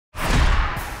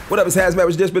What up, it's HazMatt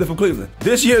with Dishin from Cleveland.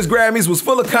 This year's Grammys was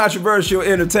full of controversial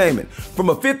entertainment. From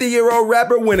a 50-year-old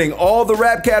rapper winning all the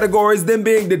rap categories, then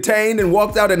being detained and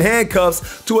walked out in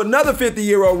handcuffs, to another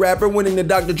 50-year-old rapper winning the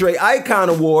Dr. Dre Icon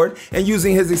Award and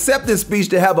using his acceptance speech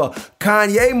to have a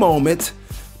Kanye moment,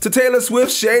 to Taylor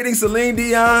Swift shading Celine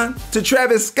Dion, to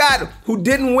Travis Scott, who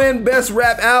didn't win Best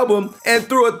Rap Album and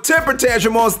threw a temper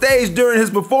tantrum on stage during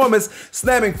his performance,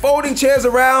 slamming folding chairs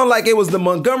around like it was the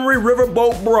Montgomery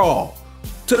Riverboat Brawl,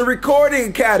 to the Recording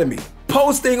Academy,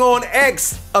 posting on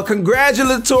X a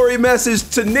congratulatory message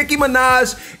to Nicki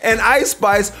Minaj and Ice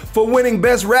Spice for winning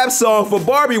Best Rap Song for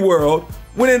Barbie World,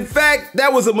 when in fact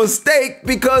that was a mistake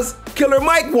because Killer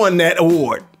Mike won that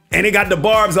award. And he got the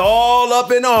Barbs all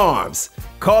up in arms,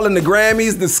 calling the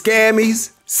Grammys the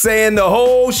scammies, saying the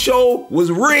whole show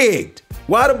was rigged.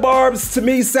 Why the Barbs, to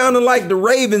me, sounding like the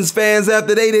Ravens fans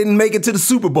after they didn't make it to the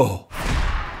Super Bowl?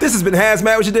 This has been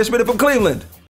HazMatt with Dishin from Cleveland.